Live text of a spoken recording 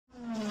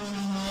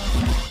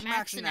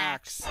Max and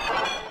Axe. I'm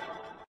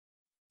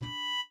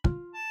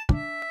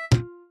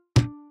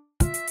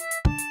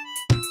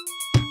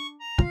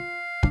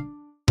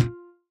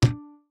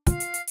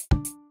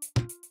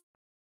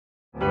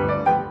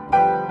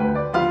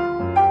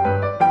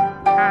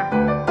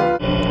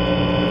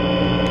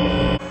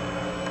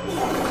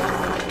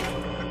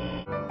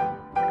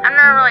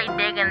not really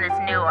digging this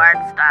new art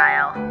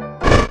style.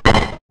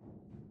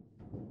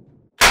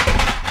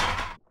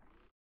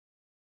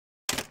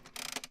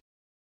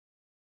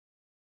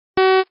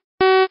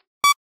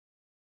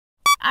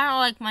 I don't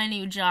like my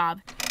new job.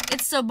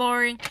 It's so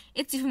boring.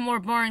 It's even more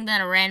boring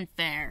than a Ren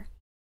fair.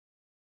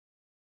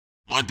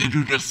 What did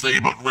you just say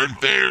about Ren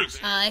fairs?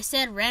 I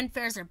said Ren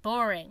fairs are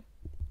boring.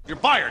 You're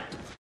fired!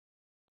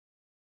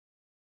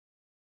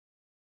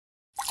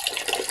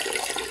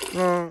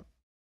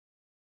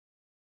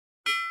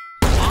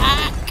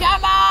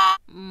 Come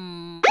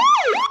on!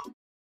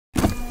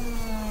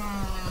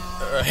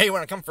 Hey,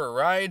 wanna come for a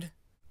ride?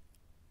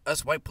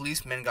 Us white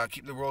policemen gotta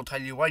keep the world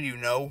tidy, why do you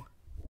know?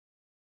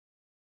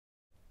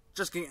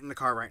 Just get in the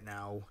car right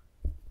now.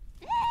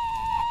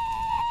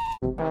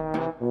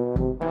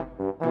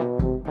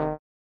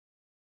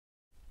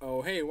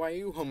 Oh, hey, why are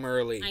you home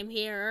early? I'm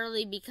here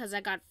early because I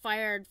got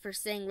fired for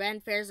saying Ren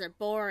fairs are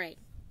boring.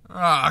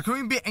 Can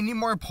we be any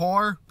more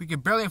poor? We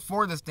can barely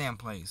afford this damn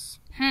place.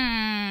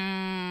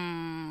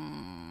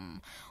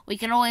 We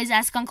can always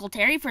ask Uncle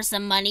Terry for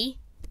some money.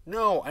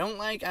 No, I don't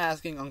like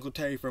asking Uncle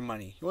Terry for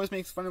money. He always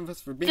makes fun of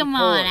us for being Come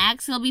poor. on,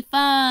 Axe, it'll be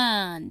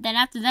fun. Then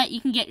after that, you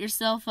can get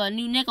yourself a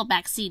new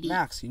Nickelback CD.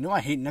 Max, you know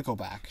I hate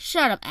Nickelback.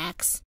 Shut up,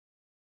 Axe.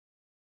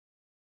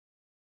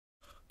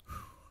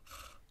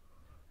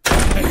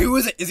 Hey, who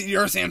is it? Is it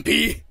your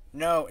SMP?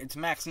 No, it's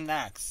Max and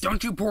Axe.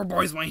 Don't you poor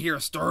boys want to hear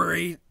a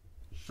story?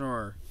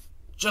 Sure.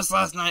 Just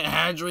last night I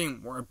had a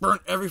dream where I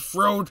burnt every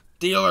fraud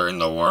dealer in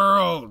the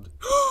world.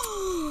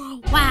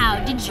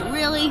 Wow, did you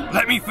really?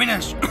 Let me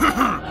finish.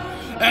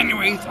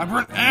 Anyways, I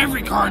burnt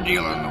every car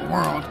dealer in the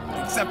world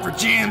except for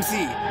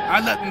GMC.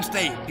 I let them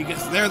stay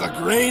because they're the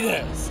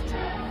greatest.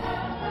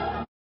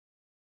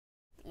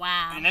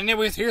 Wow. And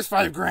anyways, here's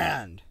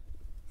 $5,000.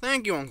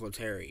 Thank you, Uncle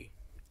Terry.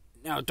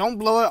 Now, don't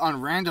blow it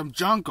on random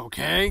junk,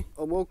 okay?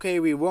 Oh,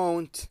 okay, we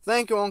won't.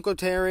 Thank you, Uncle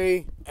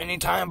Terry.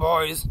 Anytime,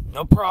 boys.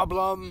 No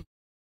problem.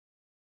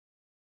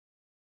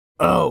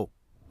 Oh,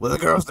 well, the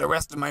girl's the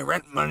rest of my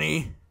rent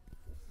money.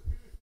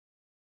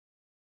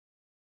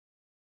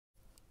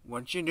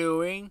 What you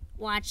doing?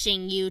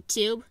 Watching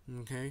YouTube.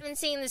 Okay. I've been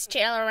seeing this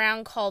channel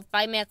around called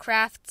 5 Minute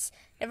Crafts.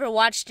 Never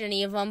watched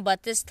any of them,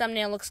 but this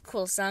thumbnail looks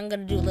cool, so I'm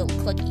gonna do a little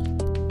clicky.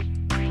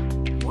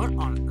 What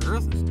on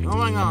earth is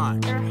going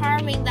on? They're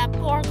harming that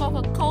poor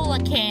Coca-Cola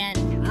can.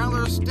 Now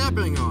they're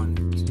stepping on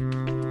it.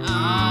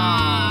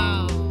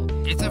 Oh.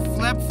 It's a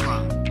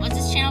flip-flop. What's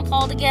this channel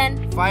called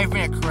again? 5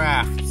 Minute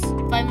Crafts.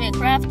 5 Minute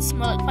Crafts?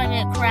 More like 5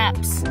 Minute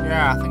Craps.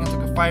 Yeah, I think I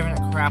took a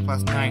 5-minute crap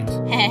last night.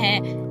 Heh.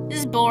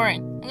 This is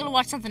boring. I'm gonna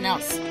watch something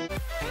else.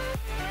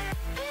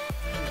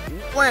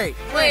 Wait.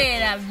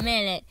 Wait a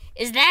minute.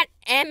 Is that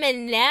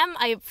Eminem?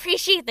 I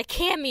appreciate the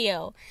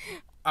cameo.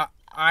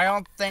 I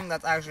don't think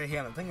that's actually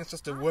him. I think it's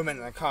just a woman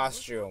in a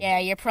costume. Yeah,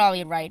 you're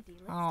probably right.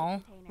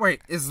 Oh.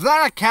 Wait, is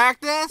that a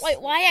cactus?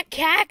 Wait, why a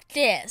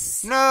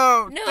cactus?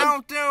 No, No.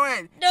 don't do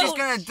it. No. She's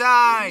gonna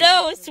die.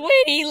 No,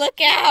 sweetie, look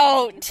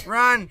out.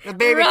 Run, the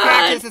baby Run.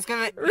 cactus is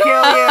gonna kill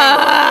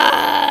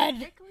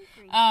Run.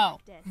 Oh,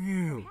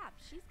 you.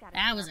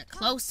 that was a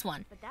close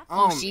one.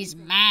 Oh. Oh, she's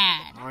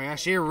mad. Oh yeah,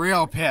 she's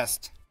real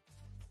pissed.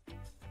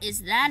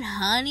 Is that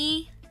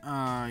honey?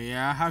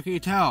 Yeah, how can you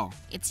tell?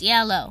 It's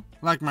yellow.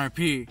 Like my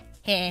pee.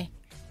 Heh.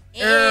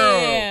 Ew,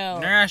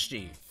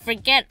 nasty.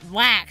 Forget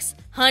wax.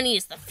 Honey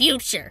is the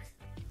future.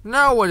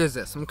 No, what is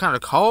this? Some kind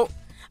of cult?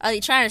 Are they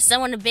trying to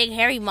summon a big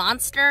hairy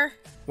monster?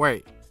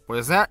 Wait, what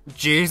is that?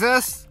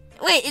 Jesus?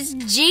 Wait, it's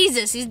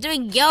Jesus. He's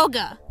doing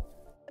yoga.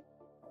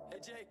 Hey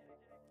Jake,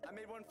 I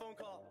made one phone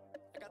call. I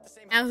got the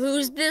same. Now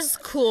who's this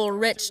cool,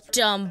 rich,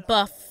 dumb,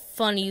 buff,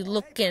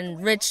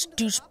 funny-looking, rich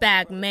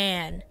douchebag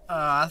man?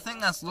 I think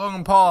that's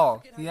Logan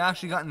Paul. He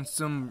actually got in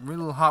some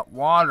real hot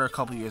water a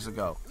couple years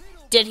ago.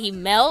 Did he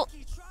melt?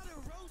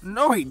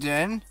 No, he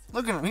didn't.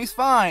 Look at him, he's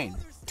fine.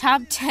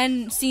 Top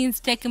 10 scenes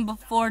taken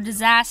before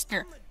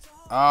disaster.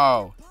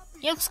 Oh.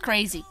 He looks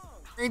crazy.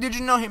 Hey, did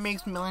you know he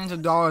makes millions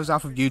of dollars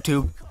off of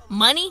YouTube?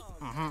 Money?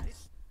 Mm-hmm.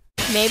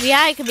 Maybe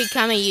I could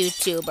become a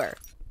YouTuber.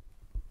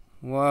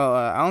 Well,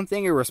 I don't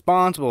think you're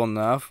responsible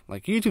enough.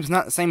 Like, YouTube's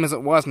not the same as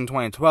it was in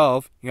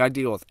 2012. You gotta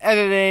deal with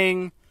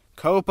editing,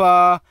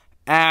 COPA,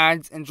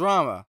 ads, and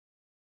drama.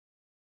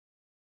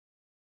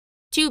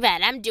 Too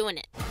bad, I'm doing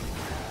it.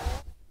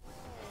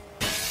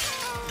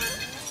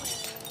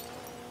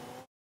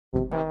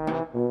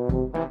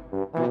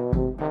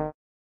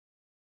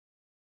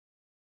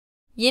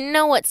 You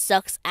know what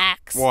sucks,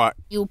 Axe? What?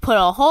 You put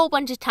a whole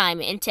bunch of time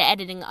into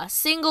editing a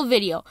single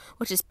video,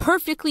 which is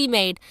perfectly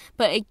made,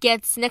 but it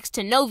gets next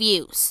to no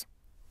views.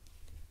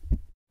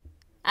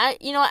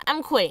 You know what?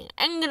 I'm quitting.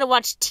 I'm gonna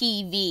watch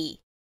TV.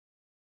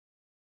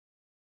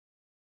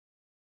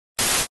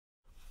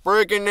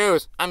 Breaking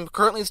news. I'm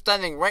currently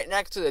standing right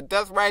next to the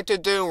Death Ride to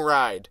Doom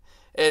ride.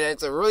 And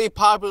it's a really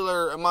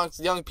popular amongst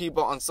young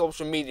people on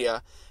social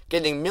media,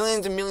 getting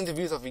millions and millions of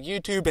views off of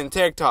YouTube and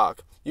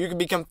TikTok. You can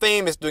become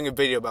famous doing a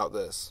video about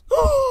this.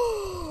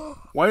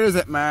 What is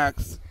it,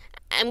 Max?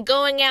 I'm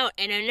going out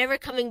and I'm never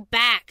coming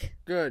back.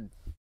 Good.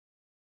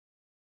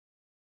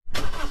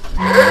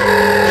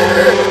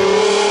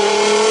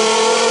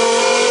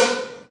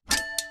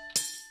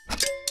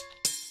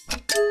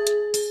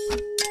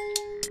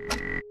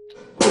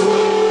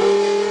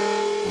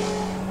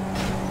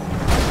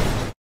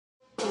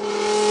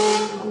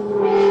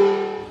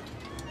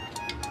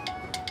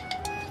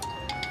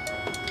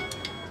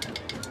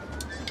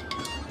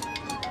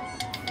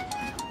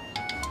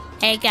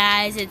 Hey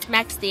guys, it's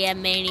Max the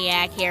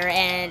Maniac here,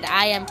 and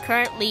I am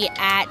currently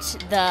at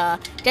the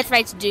Death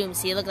Ride to Doom.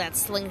 See, look at that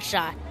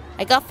slingshot.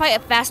 I gotta find a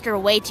faster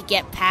way to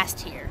get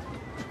past here.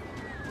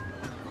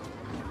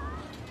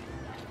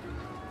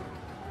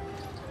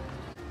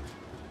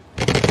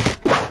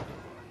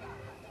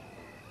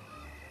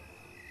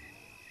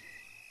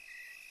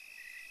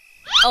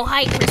 Oh,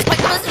 hi, Chris.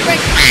 What was the break?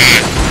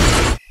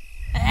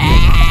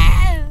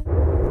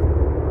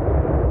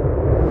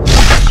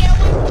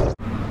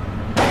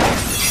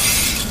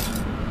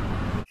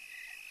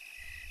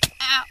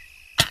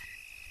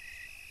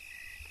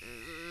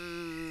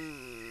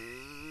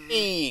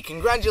 Hey,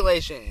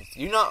 congratulations!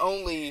 You not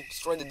only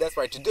destroyed the Death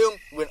Ride to Doom,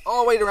 you went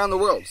all the way around the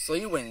world, so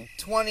you win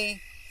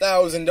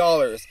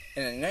 $20,000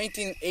 in a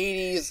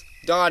 1980s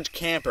Dodge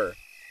camper.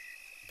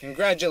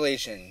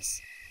 Congratulations.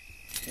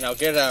 Now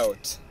get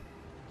out.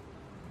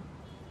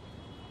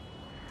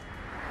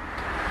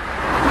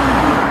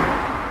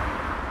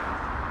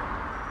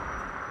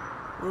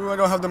 Ooh, I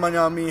don't have the money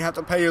on me, I have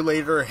to pay you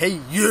later. Hey,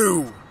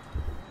 you!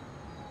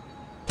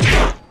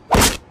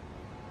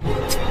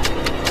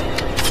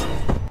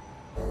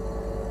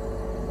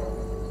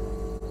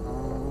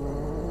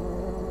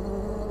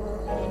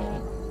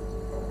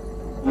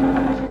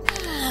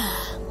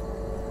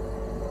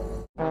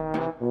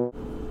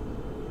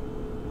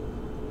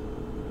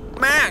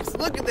 Max,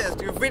 look at this!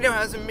 Your video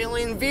has 1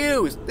 million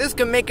views! This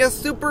can make us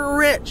super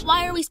rich!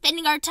 Why are we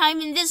spending our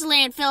time in this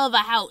landfill of a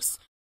house?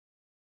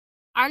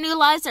 Our new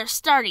lives are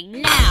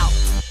starting now!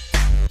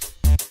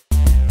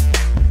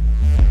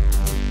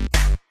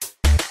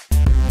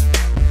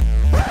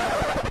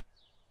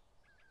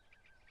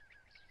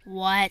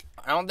 What?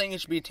 I don't think you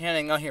should be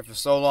tanning out here for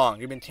so long.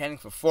 You've been tanning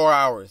for 4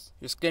 hours.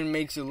 Your skin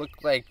makes you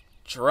look like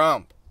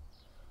Trump.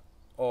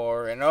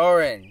 Or an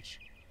orange.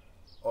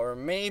 Or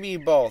maybe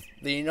both.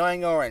 The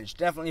annoying orange.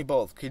 Definitely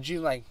both. Could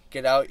you,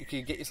 get out? You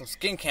could get you some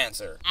skin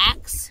cancer.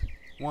 Axe?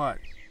 What?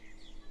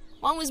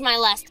 When was my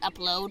last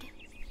upload?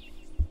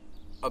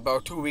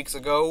 About 2 weeks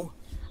ago.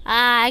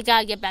 I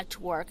gotta get back to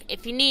work.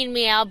 If you need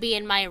me, I'll be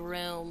in my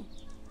room.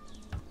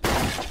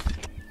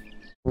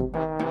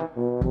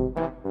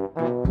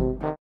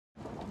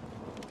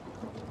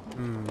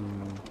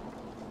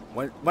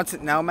 What's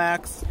it now,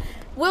 Max?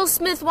 Will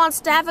Smith wants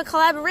to have a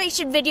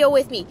collaboration video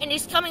with me, and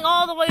he's coming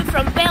all the way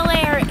from Bel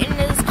Air in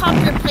his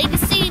copter plane to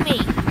see me.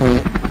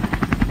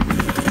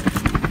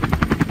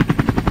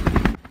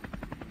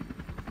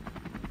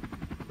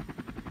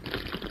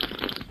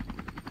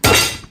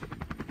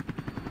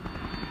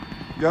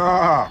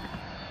 Yeah.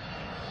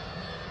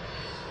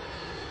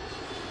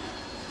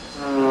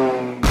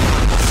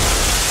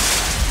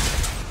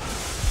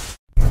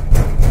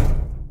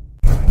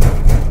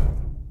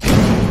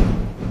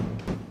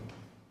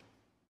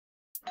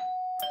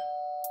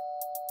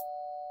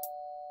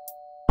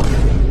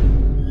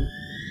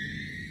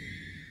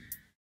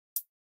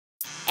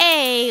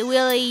 Hey,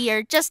 Willie,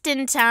 you're just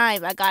in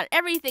time. I got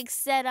everything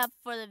set up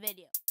for the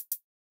video.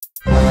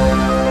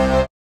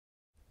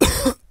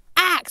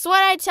 Axe, what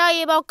did I tell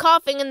you about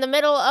coughing in the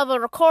middle of a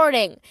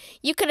recording?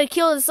 You could have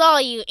killed us all,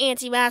 you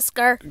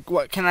anti-masker.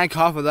 What, can I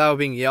cough without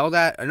being yelled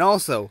at? And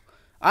also,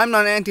 I'm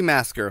not an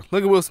anti-masker.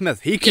 Look at Will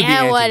Smith. He can be an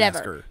anti-masker.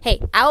 Whatever.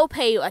 Hey, I will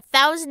pay you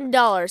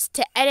 $1,000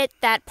 to edit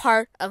that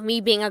part of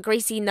me being a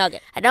greasy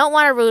nugget. I don't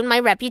want to ruin my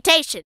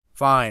reputation.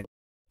 Fine.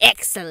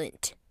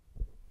 Excellent.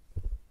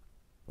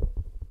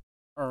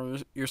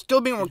 You're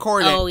still being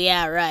recorded. Oh,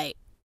 yeah, right.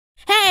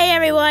 Hey,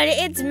 everyone,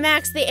 it's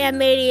Max the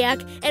Maniac,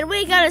 and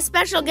we got a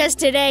special guest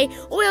today,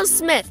 Will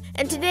Smith,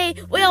 and today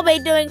we'll be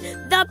doing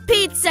the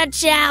Pizza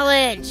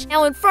Challenge.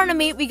 Now, in front of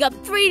me, we got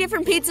 3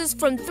 different pizzas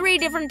from 3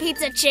 different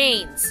pizza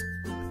chains.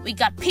 We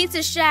got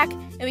Pizza Shack,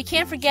 and we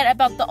can't forget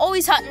about the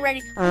Always Hot and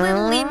Ready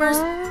Little Lemurs,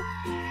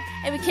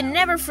 and we can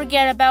never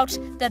forget about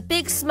the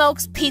Big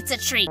Smokes Pizza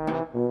Treat.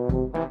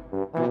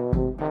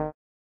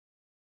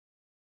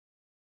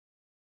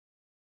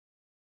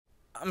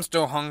 I'm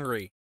still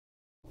hungry.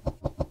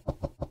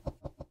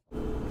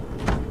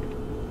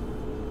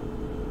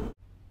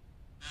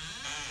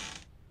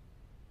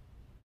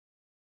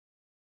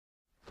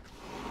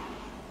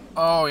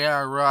 Oh,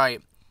 yeah,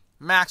 right.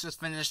 Max just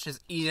finished his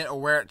Eat It or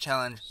Wear It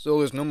challenge, so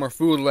there's no more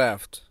food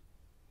left.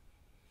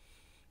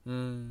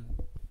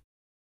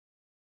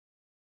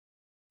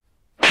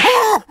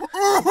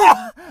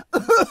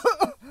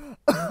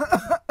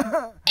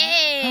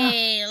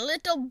 Hey,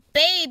 little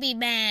baby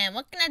man,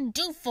 what can I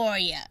do for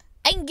you?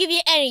 I can give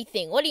you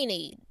anything. What do you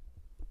need?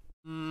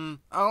 I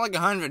like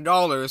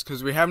 $100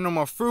 because we have no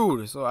more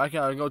food, so I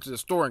gotta go to the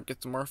store and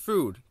get some more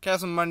food. Can I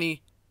have some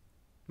money?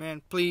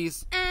 Man,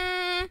 please.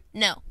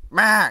 No.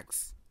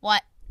 Max!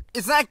 What?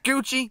 Is that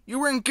Gucci? You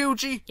wearing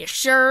Gucci? You're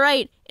sure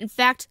right. In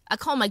fact, I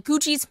call my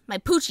Gucci's my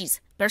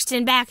Poochies. Better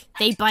stand back.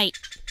 They bite.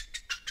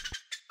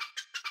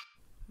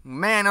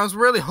 Man, I was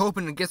really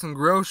hoping to get some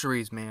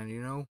groceries, man,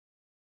 you know?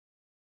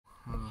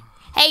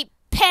 Hey,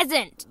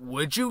 peasant!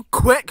 Would you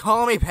quit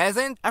calling me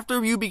peasant?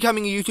 After you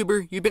becoming a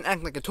YouTuber, you've been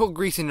acting like a total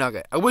greasy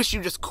nugget. I wish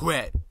you just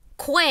quit.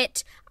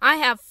 Quit? I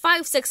have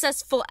 5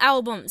 successful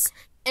albums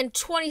and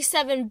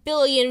 27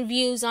 billion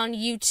views on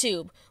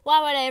YouTube.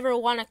 Why would I ever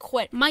want to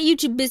quit? My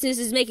YouTube business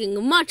is making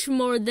much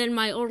more than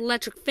my old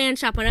electric fan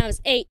shop when I was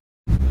 8.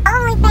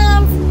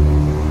 OnlyFans!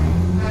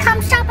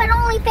 Come shop at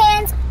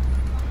OnlyFans!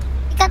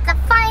 We got the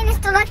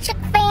finest electric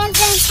fans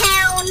in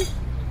town!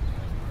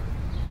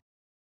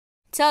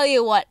 Tell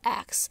you what,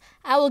 Axe,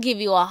 I will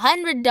give you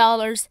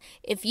 $100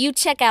 if you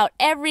check out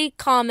every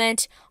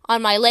comment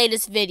on my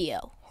latest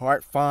video.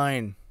 Alright,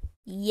 fine.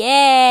 Yay!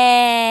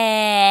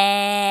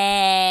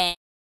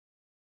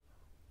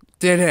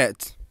 Did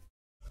it.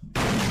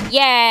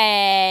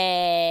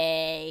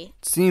 Yay!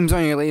 Seems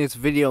on your latest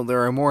video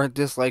there are more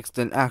dislikes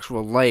than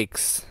actual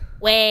likes.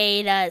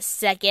 Wait a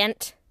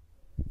second.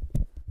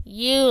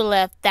 You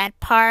left that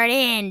part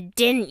in,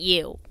 didn't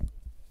you?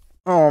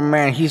 Oh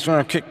man, he's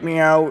gonna kick me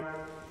out.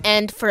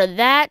 And for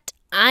that,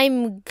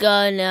 I'm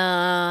gonna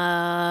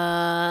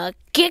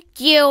kick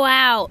you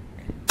out.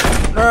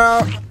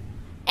 No.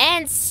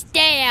 And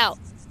stay out.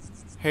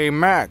 Hey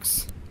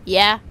Max,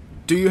 Yeah?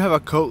 do you have a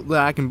coat that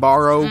I can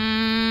borrow?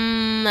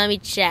 Let me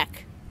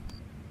check.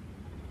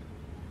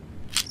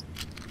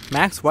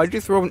 Max, why'd you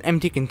throw an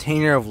empty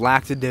container of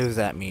laxatives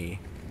at me?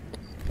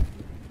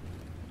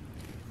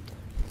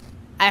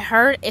 I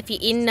heard if you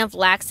eat enough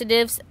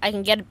laxatives, I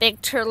can get a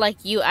big turd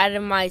like you out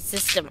of my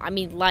system. I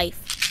mean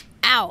life.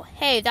 Ow,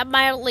 hey, that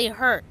mildly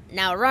hurt.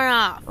 Now run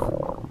off.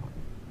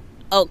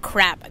 Oh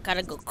crap, I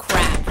gotta go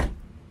crap.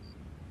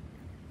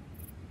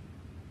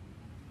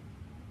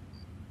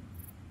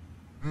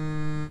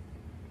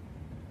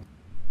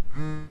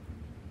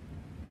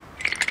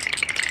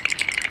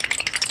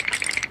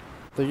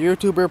 The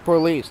YouTuber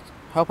police,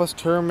 help us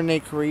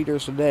terminate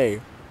creators today.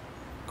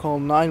 Call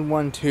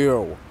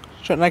 912.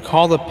 Shouldn't I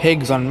call the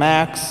pigs on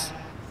Max?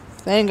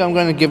 Think I'm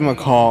gonna give him a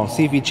call,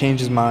 see if he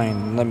changes his mind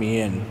and let me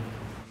in.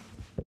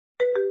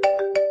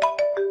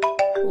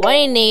 What do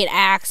you need,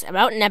 Axe? I'm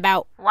out and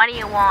about. What do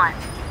you want?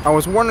 I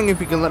was wondering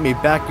if you could let me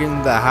back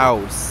in the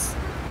house.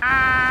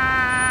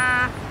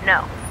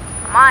 No.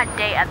 I'm on a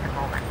date at the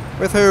moment.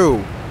 With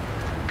who?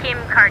 Kim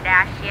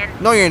Kardashian.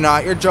 No you're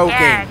not, you're joking.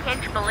 Yeah,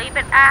 can't you believe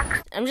it,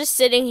 Axe? I'm just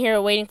sitting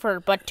here waiting for her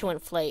butt to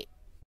inflate.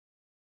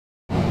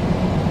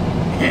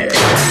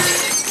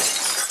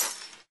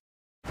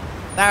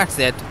 That's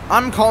it.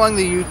 I'm calling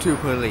the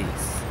YouTube police.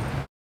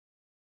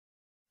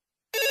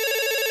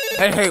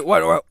 Hey,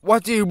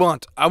 what do you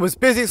want? I was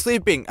busy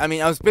sleeping. I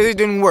was busy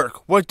doing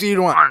work. What do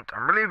you want?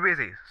 I'm really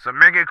busy, so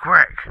make it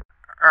quick.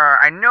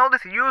 I know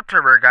this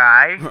YouTuber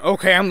guy.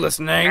 Okay, I'm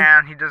listening.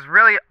 And he does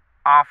really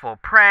awful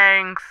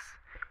pranks.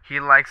 He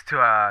likes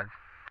to,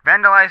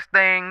 vandalize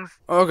things.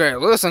 Okay,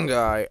 listen,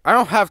 guy. I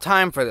don't have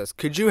time for this.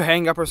 Could you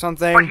hang up or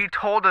something? But he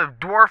told a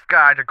dwarf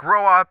guy to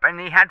grow up and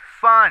he had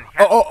fun.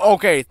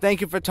 Okay.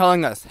 Thank you for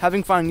telling us.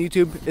 Having fun on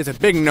YouTube is a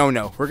big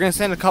no-no. We're gonna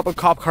send a couple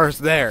cop cars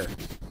there.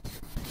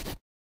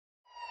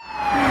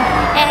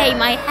 Hey,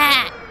 my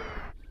hat!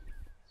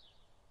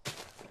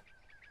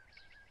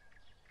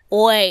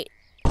 Wait.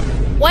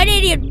 What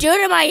did you do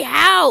to my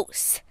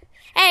house?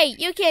 Hey,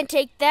 you can't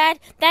take that.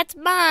 That's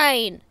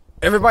mine.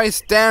 Everybody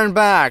stand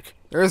back.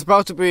 There's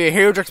about to be a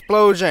huge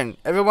explosion.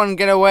 Everyone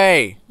get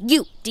away.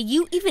 Do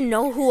you even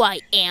know who I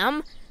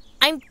am?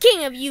 I'm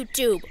king of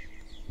YouTube.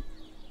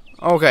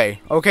 Okay,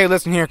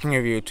 listen here, king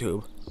of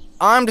YouTube.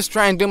 I'm just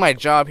trying to do my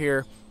job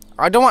here.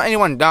 I don't want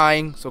anyone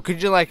dying, so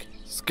could you,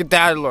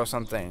 skedaddle or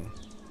something?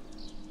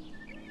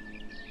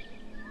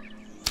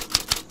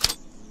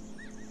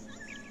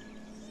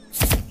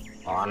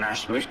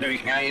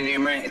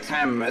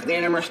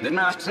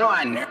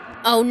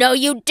 Oh, no,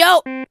 you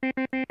don't.